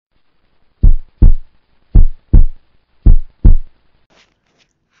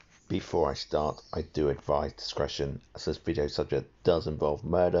Before I start, I do advise discretion, as this video subject does involve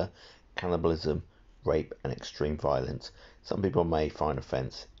murder, cannibalism, rape and extreme violence. Some people may find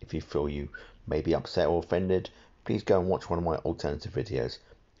offence. If you feel you may be upset or offended, please go and watch one of my alternative videos,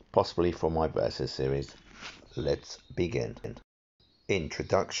 possibly from my Versus series. Let's begin.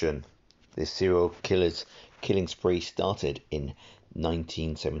 Introduction. This serial killer's killing spree started in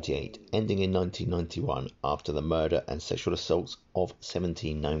 1978, ending in 1991 after the murder and sexual assaults of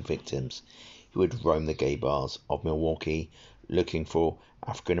 17 known victims. He would roam the gay bars of Milwaukee looking for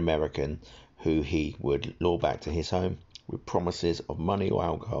African American who he would lure back to his home with promises of money or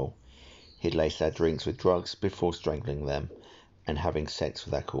alcohol. He'd lace their drinks with drugs before strangling them and having sex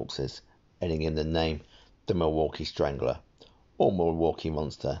with their corpses, ending in the name the Milwaukee Strangler or Milwaukee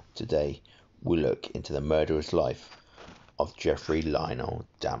Monster. Today we look into the murderous life of Jeffrey Lionel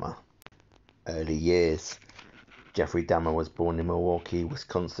Dahmer. Early years. Jeffrey Dahmer was born in Milwaukee,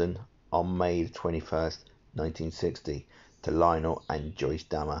 Wisconsin on May 21st, 1960 to Lionel and Joyce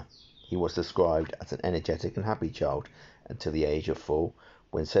Dahmer. He was described as an energetic and happy child until the age of 4,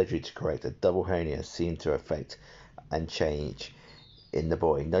 when surgery to correct a double hernia seemed to affect and change in the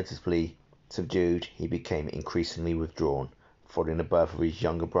boy. Noticeably subdued, he became increasingly withdrawn, following the birth of his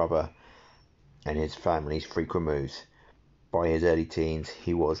younger brother and his family's frequent moves. By his early teens,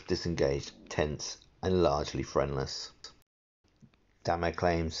 he was disengaged, tense, and largely friendless. Dahmer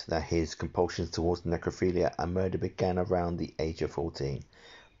claims that his compulsions towards necrophilia and murder began around the age of 14,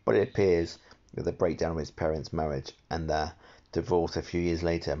 but it appears that the breakdown of his parents' marriage and their divorce a few years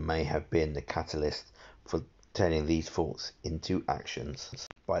later may have been the catalyst for turning these thoughts into actions.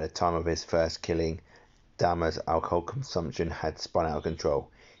 By the time of his first killing, Dahmer's alcohol consumption had spun out of control.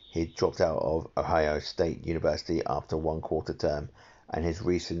 He dropped out of Ohio State University after one quarter term, and his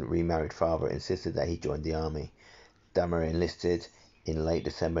recent remarried father insisted that he join the army. Dahmer enlisted in late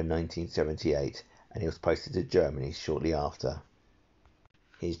December 1978, and he was posted to Germany shortly after.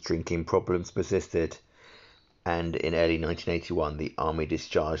 His drinking problems persisted, and in early 1981 the army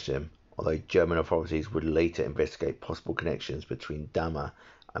discharged him, although German authorities would later investigate possible connections between Dahmer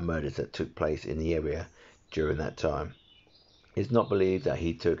and murders that took place in the area during that time. It is not believed that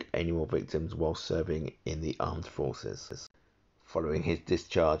he took any more victims while serving in the armed forces. Following his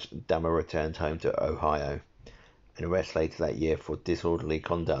discharge, Dahmer returned home to Ohio. An arrest later that year for disorderly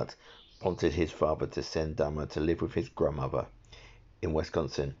conduct prompted his father to send Dahmer to live with his grandmother in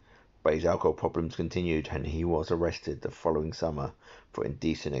Wisconsin, but his alcohol problems continued and he was arrested the following summer for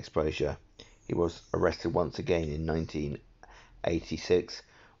indecent exposure. He was arrested once again in 1986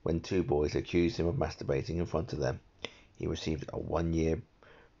 when two boys accused him of masturbating in front of them. He received a 1-year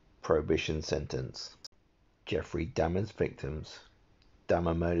prohibition sentence. Jeffrey Dahmer's victims.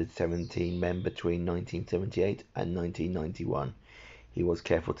 Dahmer murdered 17 men between 1978 and 1991. He was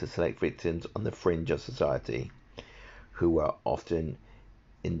careful to select victims on the fringe of society, who were often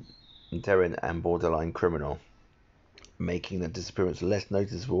intolerant and borderline criminal, making their disappearance less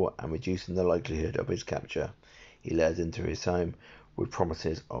noticeable and reducing the likelihood of his capture. He lured them to his home with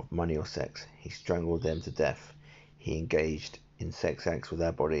promises of money or sex. He strangled them to death. He engaged in sex acts with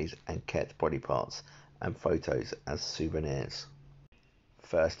their bodies and kept body parts and photos as souvenirs.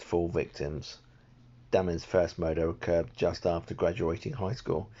 First full victims. Dahmer's first murder occurred just after graduating high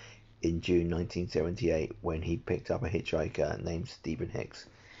school in June 1978 when he picked up a hitchhiker named Stephen Hicks.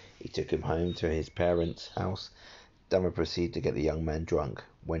 He took him home to his parents' house. Dahmer proceeded to get the young man drunk.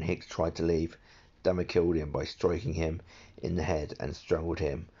 When Hicks tried to leave, Dahmer killed him by striking him in the head and strangled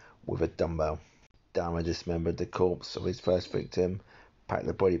him with a dumbbell. Dahmer dismembered the corpse of his first victim, packed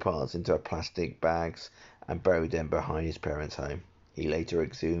the body parts into plastic bags, and buried them behind his parents' home. He later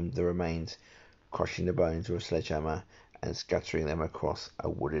exhumed the remains, crushing the bones with a sledgehammer and scattering them across a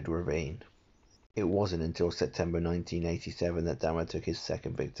wooded ravine. It wasn't until September 1987 that Dahmer took his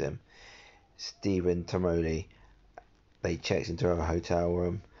second victim, Stephen Tamoli. They checked into a hotel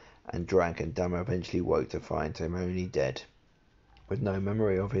room and drank, and Dahmer eventually woke to find Tamoli dead. With no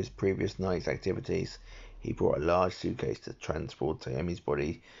memory of his previous night's activities, he brought a large suitcase to transport Tamoli's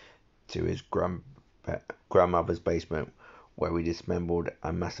body to his grandmother's basement, where he dismembered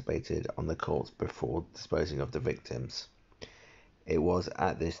and masturbated on the corpse before disposing of the victims. It was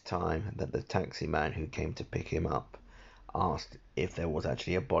at this time that the taxi man who came to pick him up asked if there was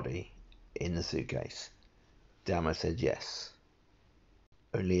actually a body in the suitcase. Dahmer said yes.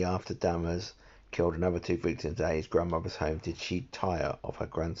 Only after Dahmer's killed another 2 victims at his grandmother's home did she tire of her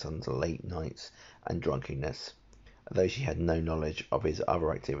grandson's late nights and drunkenness. Although she had no knowledge of his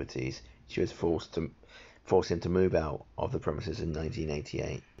other activities, she was forced him to move out of the premises in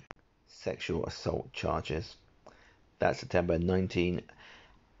 1988. Sexual assault charges. That September 1988,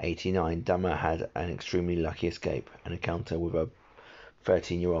 1989, Dahmer had an extremely lucky escape. An encounter with a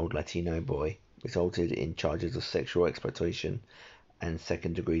 13-year-old Latino boy resulted in charges of sexual exploitation and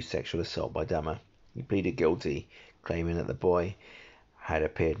second-degree sexual assault by Dahmer. He pleaded guilty, claiming that the boy had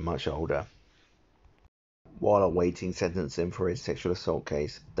appeared much older. While awaiting sentencing for his sexual assault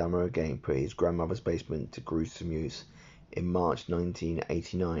case, Dahmer again put his grandmother's basement to gruesome use. In March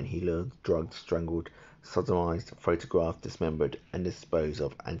 1989, he lured, drugged, strangled, sodomized, photographed, dismembered, and disposed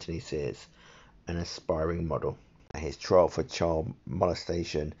of Anthony Sears, an aspiring model. At his trial for child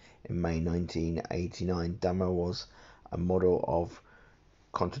molestation in May 1989, Dahmer was a model of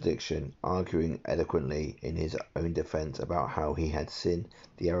contradiction, arguing eloquently in his own defense about how he had seen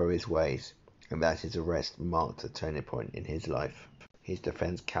the error of his ways, and that his arrest marked a turning point in his life. His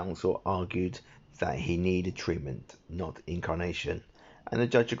defense counsel argued that he needed treatment, not incarnation, and the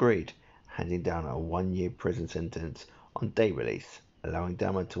judge agreed, handing down a 1-year prison sentence on day release, allowing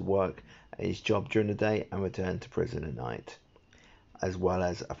Dahmer to work at his job during the day and return to prison at night, as well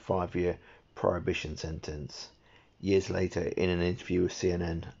as a 5-year prohibition sentence. Years later, in an interview with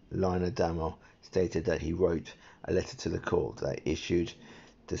CNN, Lionel Dahmer stated that he wrote a letter to the court that issued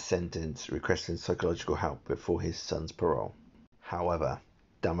the sentence requesting psychological help before his son's parole. However,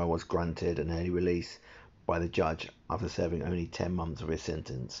 Dahmer was granted an early release by the judge after serving only 10 months of his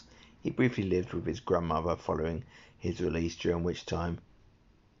sentence. He briefly lived with his grandmother following his release, during which time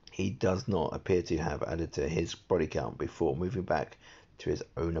he does not appear to have added to his body count before moving back to his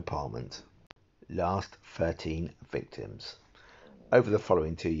own apartment. Last 13 victims. Over the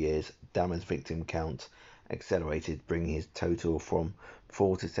following 2 years, Dahmer's victim count accelerated, bringing his total from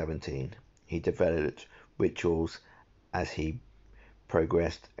 4 to 17. He developed rituals as he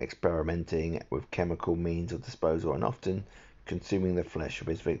progressed, experimenting with chemical means of disposal and often consuming the flesh of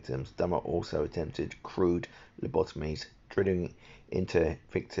his victims. Dahmer also attempted crude lobotomies, drilling into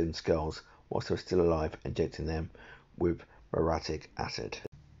victims' skulls whilst they were still alive, injecting them with muriatic acid.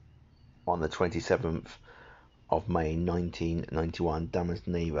 On the 27th of May 1991, Dahmer's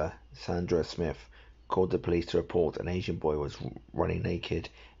neighbor, Sandra Smith, called the police to report an Asian boy was running naked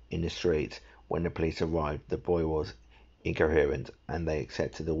in the street. When the police arrived, the boy was incoherent, and they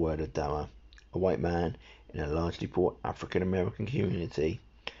accepted the word of Dahmer, a white man in a largely poor African American community,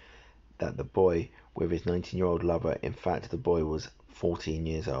 that the boy with his 19-year-old lover. In fact, the boy was 14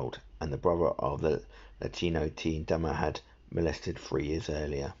 years old and the brother of the Latino teen Dahmer had molested 3 years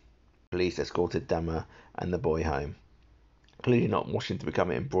earlier. Police escorted Dahmer and the boy home. Clearly not wishing to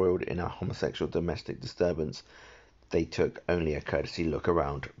become embroiled in a homosexual domestic disturbance, they took only a courtesy look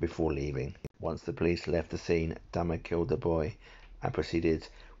around before leaving. Once the police left the scene, Dahmer killed the boy and proceeded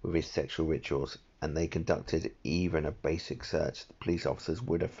with his sexual rituals, and they conducted even a basic search. The police officers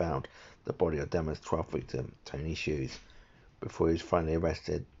would have found the body of Dahmer's 12th victim, Tony Shoes. Before he was finally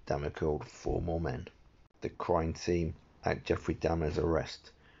arrested, Dahmer killed 4 more men. The crime scene at Jeffrey Dahmer's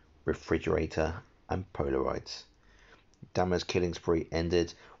arrest: refrigerator and Polaroids. Dahmer's killing spree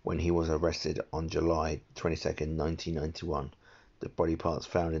ended when he was arrested on July 22, 1991. The body parts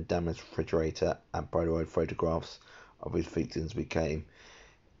found in Dahmer's refrigerator and Polaroid photographs of his victims became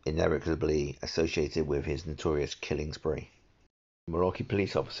inevitably associated with his notorious killing spree. Milwaukee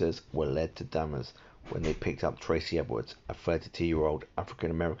police officers were led to Dahmer's when they picked up Tracy Edwards, a 32-year-old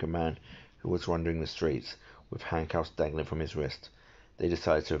African-American man who was wandering the streets with handcuffs dangling from his wrist. They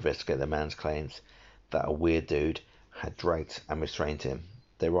decided to investigate the man's claims that a weird dude had dragged and restrained him.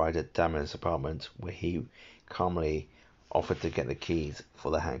 They arrived at Dahmer's apartment, where he calmly offered to get the keys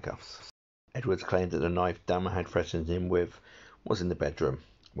for the handcuffs. Edwards claimed that the knife Dahmer had threatened him with was in the bedroom.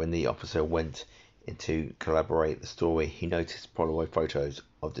 When the officer went in to corroborate the story, he noticed Polaroid photos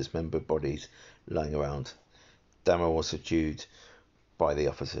of dismembered bodies lying around. Dahmer was subdued by the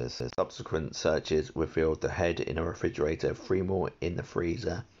officers. Subsequent searches revealed the head in a refrigerator, 3 more in the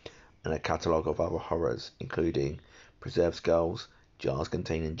freezer, and a catalogue of other horrors, including preserved skulls, jars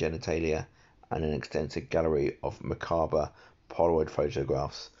containing genitalia, and an extensive gallery of macabre Polaroid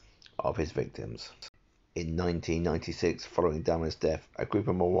photographs of his victims. In 1996, following Dahmer's death, a group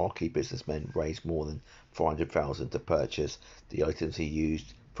of Milwaukee businessmen raised more than $400,000 to purchase the items he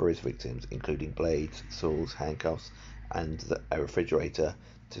used for his victims, including blades, saws, handcuffs, and a refrigerator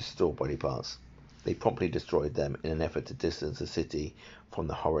to store body parts. They promptly destroyed them in an effort to distance the city from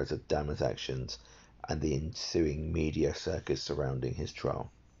the horrors of Dahmer's actions and the ensuing media circus surrounding his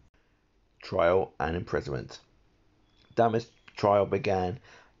trial. Trial and imprisonment. Dahmer's trial began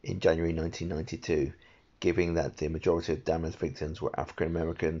in January 1992. Given that the majority of Dahmer's victims were African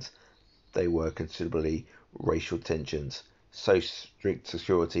Americans, there were considerably racial tensions, so strict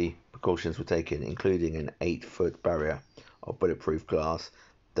security precautions were taken, including an 8-foot barrier of bulletproof glass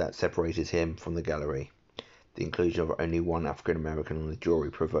that separated him from the gallery. The inclusion of only one African American on the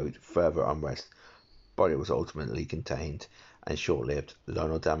jury provoked further unrest, but it was ultimately contained and short-lived.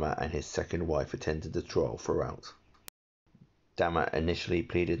 Lionel Dahmer and his second wife attended the trial throughout. Dahmer initially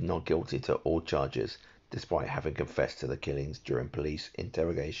pleaded not guilty to all charges, despite having confessed to the killings during police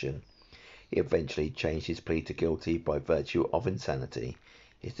interrogation. He eventually changed his plea to guilty by virtue of insanity.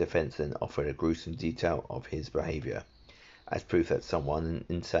 His defense then offered a gruesome detail of his behavior, as proof that someone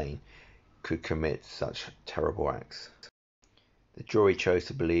insane could commit such terrible acts. The jury chose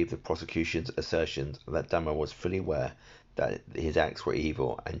to believe the prosecution's assertions that Dahmer was fully aware that his acts were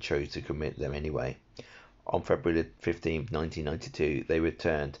evil and chose to commit them anyway. On February 15, 1992, they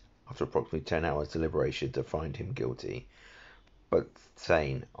returned after approximately 10 hours deliberation to find him guilty, but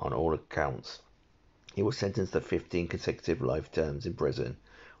sane on all accounts. He was sentenced to 15 consecutive life terms in prison,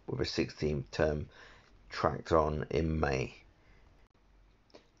 with a 16th term tracked on in May.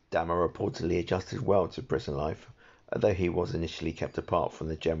 Dahmer reportedly adjusted well to prison life. Although he was initially kept apart from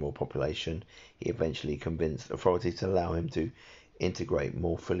the general population, he eventually convinced authorities to allow him to integrate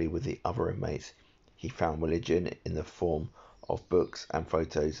more fully with the other inmates. He found religion in the form of books and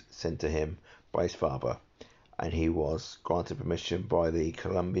photos sent to him by his father, and he was granted permission by the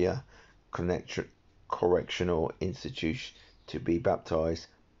Columbia Correctional Institute to be baptized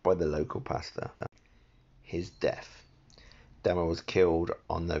by the local pastor. His death. Dahmer was killed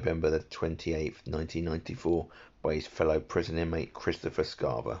on November 28, 1994 by his fellow prison inmate Christopher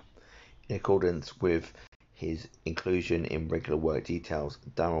Scarver. In accordance with his inclusion in regular work details,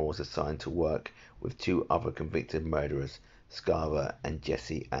 Dahmer was assigned to work with two other convicted murderers, Scarver and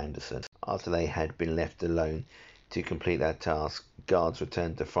Jesse Anderson. After they had been left alone to complete their task, guards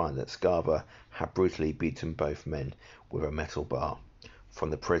returned to find that Scarver had brutally beaten both men with a metal bar. From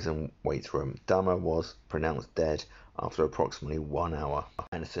the prison weight room, Dahmer was pronounced dead after approximately 1 hour.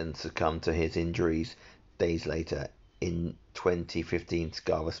 Anderson succumbed to his injuries days later. In 2015,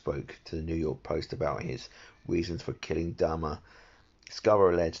 Scarver spoke to the New York Post about his reasons for killing Dahmer.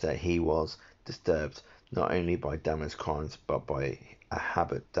 Scarver alleged that he was disturbed not only by Dahmer's crimes, but by a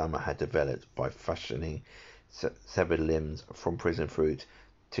habit Dahmer had developed by fashioning severed limbs from prison food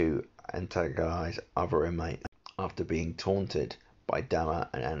to antagonize other inmates. After being taunted by Dahmer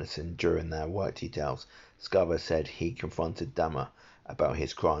and Anderson during their work details, Scarver said he confronted Dahmer about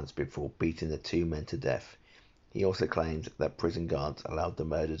his crimes before beating the two men to death. He also claimed that prison guards allowed the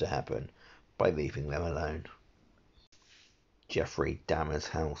murder to happen by leaving them alone. Jeffrey Dahmer's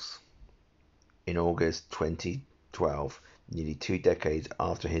house. In August 2012, nearly 2 decades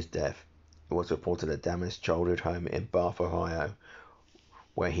after his death, it was reported that Dahmer's childhood home in Bath, Ohio,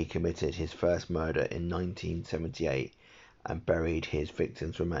 where he committed his first murder in 1978 and buried his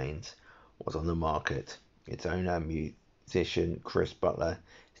victims' remains, was on the market. Its owner, musician Chris Butler,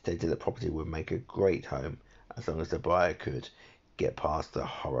 stated the property would make a great home as long as the buyer could get past the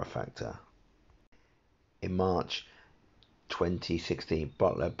horror factor. In March 2016,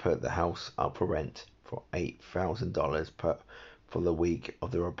 Butler put the house up for rent for $8,000 for the week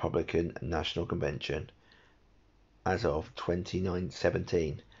of the Republican National Convention. As of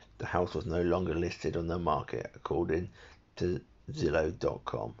 2017, the house was no longer listed on the market, according to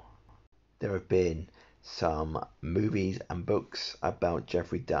Zillow.com. There have been some movies and books about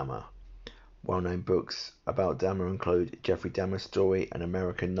Jeffrey Dahmer. Well-known books about Dahmer include Jeffrey Dahmer's Story: An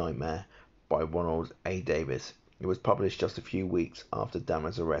American Nightmare by Ronald A. Davis. It was published just a few weeks after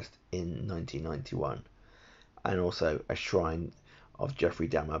Dahmer's arrest in 1991. And also A Shrine of Jeffrey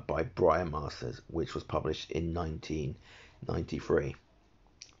Dahmer by Brian Masters, which was published in 1993.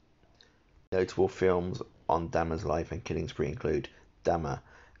 Notable films on Dahmer's life and killing spree include Dahmer,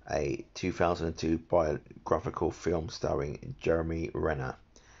 a 2002 biographical film starring Jeremy Renner;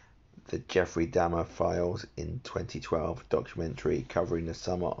 The Jeffrey Dahmer Files in 2012 documentary covering the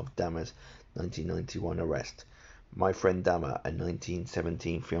summer of Dahmer's 1991 arrest; My Friend Dahmer, a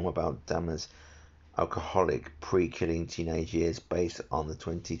 1917 film about Dahmer's alcoholic pre-killing teenage years based on the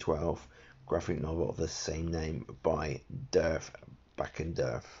 2012 graphic novel of the same name by Derf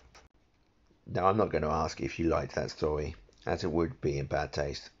Backendorf. Now, I'm not going to ask if you liked that story, as it would be in bad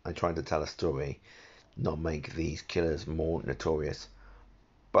taste. I'm trying to tell a story, not make these killers more notorious,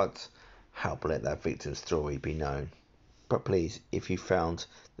 but help let that victim's story be known. But please, if you found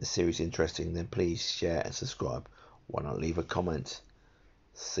the series interesting, then please share and subscribe. Why not leave a comment?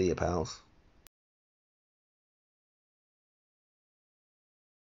 See you, pals.